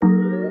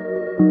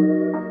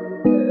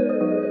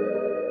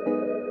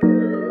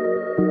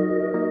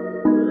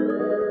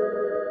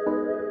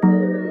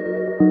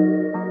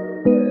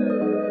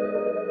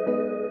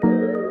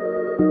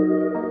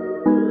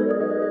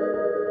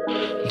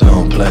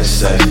play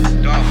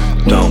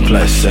safe. Don't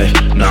play safe,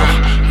 no.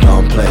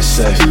 Don't play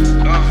safe.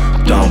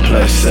 Don't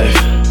play safe.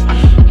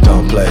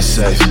 Don't play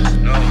safe.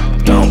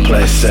 Don't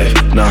play safe,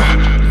 no.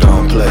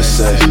 Don't play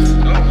safe.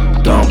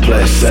 Don't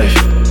play safe.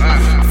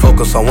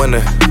 Focus on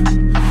winning.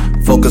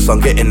 Focus on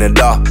getting it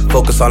all.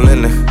 Focus on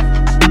winning.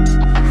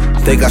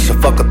 Think I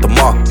should fuck up the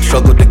mall.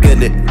 Struggle to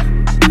get it.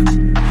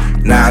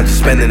 Now I'm just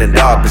spending it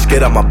all. Bitch,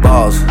 get on my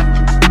balls.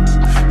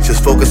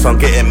 Just focus on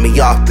getting me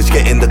off. Bitch,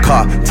 get in the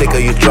car. Take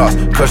out your drawers.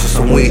 Crush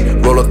some weed.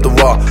 Roll up the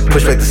wall.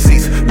 Push back the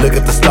seats. Look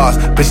at the stars.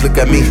 Bitch, look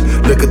at me.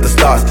 Look at the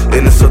stars.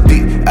 In it so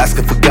deep.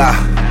 Asking for God.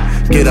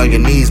 Get on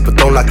your knees, but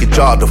don't lock your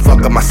jaw. Don't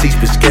fuck up my seats.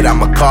 Bitch, get out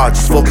my car.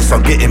 Just focus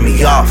on getting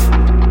me off.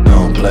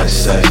 Don't play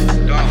safe.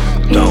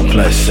 Don't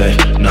play safe.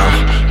 No.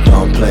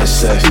 Don't play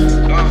safe.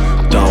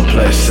 Don't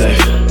play safe.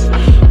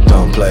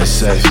 Don't play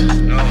safe.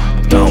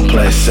 Don't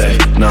play safe.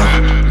 No.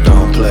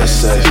 Don't play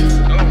safe.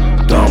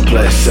 Don't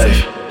play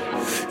safe.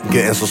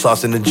 Getting so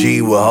sauce in the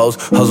G with hoes.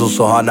 Hustle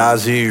so hard, now I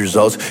see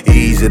results.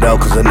 Easy though,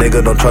 cause a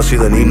nigga don't trust you,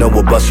 then he know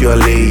will bust you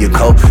and leave your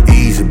coat.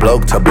 Easy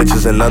bloke, tell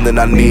bitches in London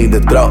I need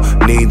the throat,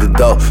 need the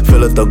dough.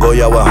 Fill up the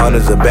Goya with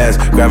hundreds of bands.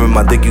 Grabbing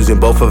my dick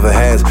using both of her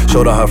hands.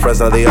 Showed her friends,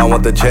 now they all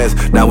want the chance.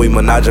 Now we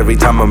menage every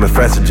time I'm in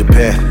France or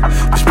Japan.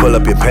 Just pull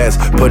up your pants,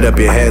 put up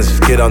your hands.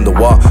 Just get on the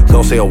wall,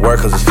 don't say a word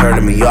cause it's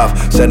turning me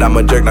off. Said I'm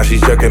a jerk, now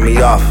she's jerking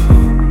me off.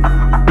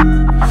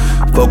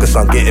 Focus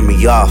on getting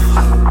me off.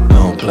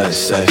 Don't play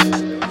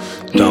safe.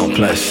 Don't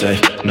play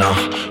safe, no.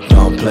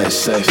 Don't play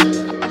safe.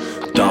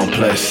 Don't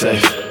play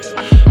safe.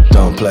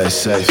 Don't play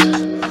safe.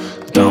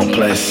 Don't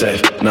play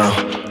safe, no.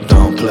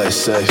 Don't play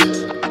safe.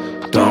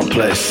 Don't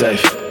play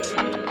safe.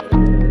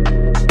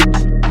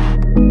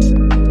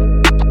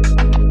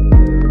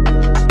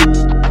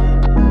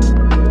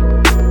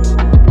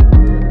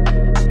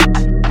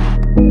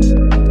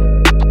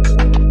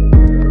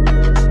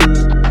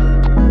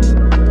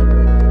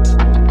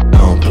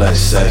 Don't play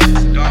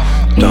safe.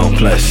 Don't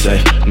play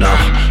safe,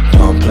 no.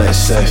 Don't play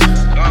safe.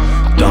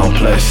 Don't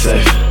play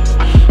safe.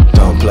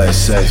 Don't play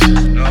safe.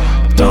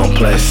 Don't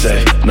play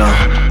safe, no.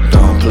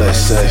 Don't play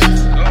safe.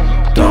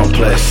 Don't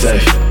play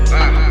safe.